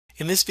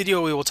In this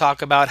video we will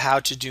talk about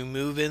how to do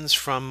move-ins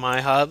from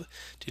myHub.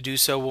 To do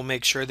so, we'll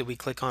make sure that we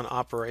click on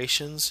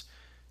Operations,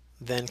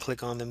 then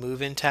click on the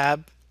Move-In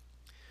tab.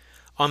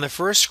 On the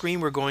first screen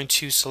we're going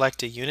to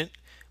select a unit.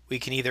 We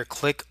can either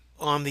click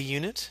on the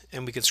unit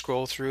and we can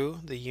scroll through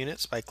the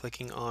units by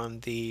clicking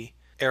on the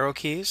arrow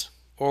keys,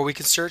 or we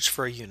can search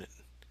for a unit.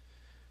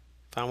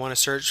 If I want to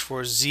search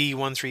for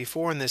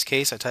Z134, in this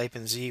case I type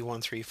in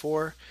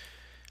Z134,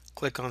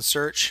 click on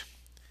search,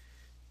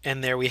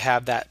 and there we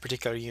have that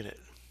particular unit.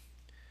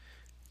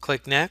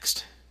 Click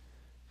Next.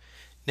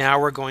 Now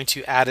we're going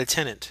to add a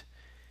tenant.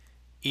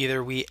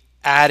 Either we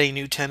add a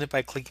new tenant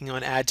by clicking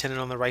on Add Tenant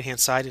on the right hand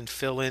side and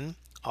fill in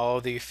all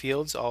of the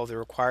fields, all of the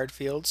required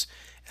fields,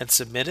 and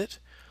submit it,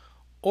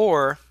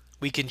 or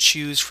we can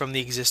choose from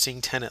the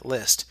existing tenant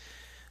list.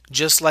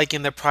 Just like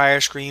in the prior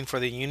screen for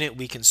the unit,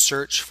 we can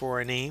search for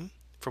a name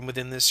from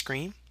within this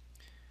screen.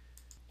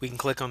 We can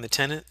click on the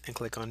tenant and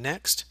click on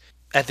Next.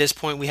 At this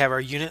point we have our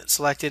unit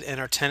selected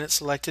and our tenant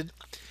selected.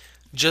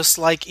 Just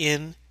like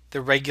in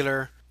the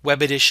regular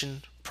web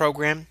edition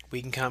program,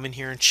 we can come in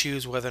here and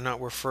choose whether or not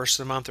we're first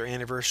of the month or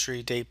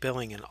anniversary date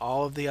billing and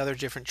all of the other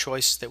different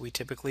choices that we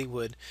typically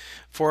would.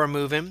 For a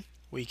move-in,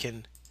 we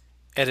can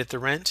edit the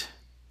rent,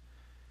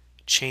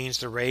 change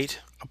the rate,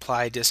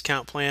 apply a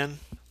discount plan.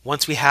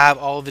 Once we have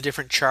all of the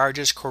different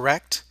charges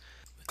correct,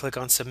 we click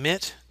on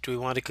Submit. Do we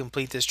want to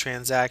complete this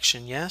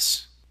transaction?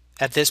 Yes.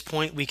 At this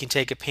point we can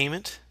take a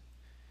payment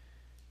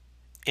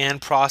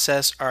and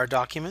process our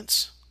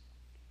documents.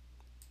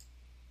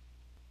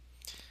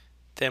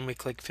 Then we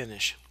click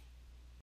Finish.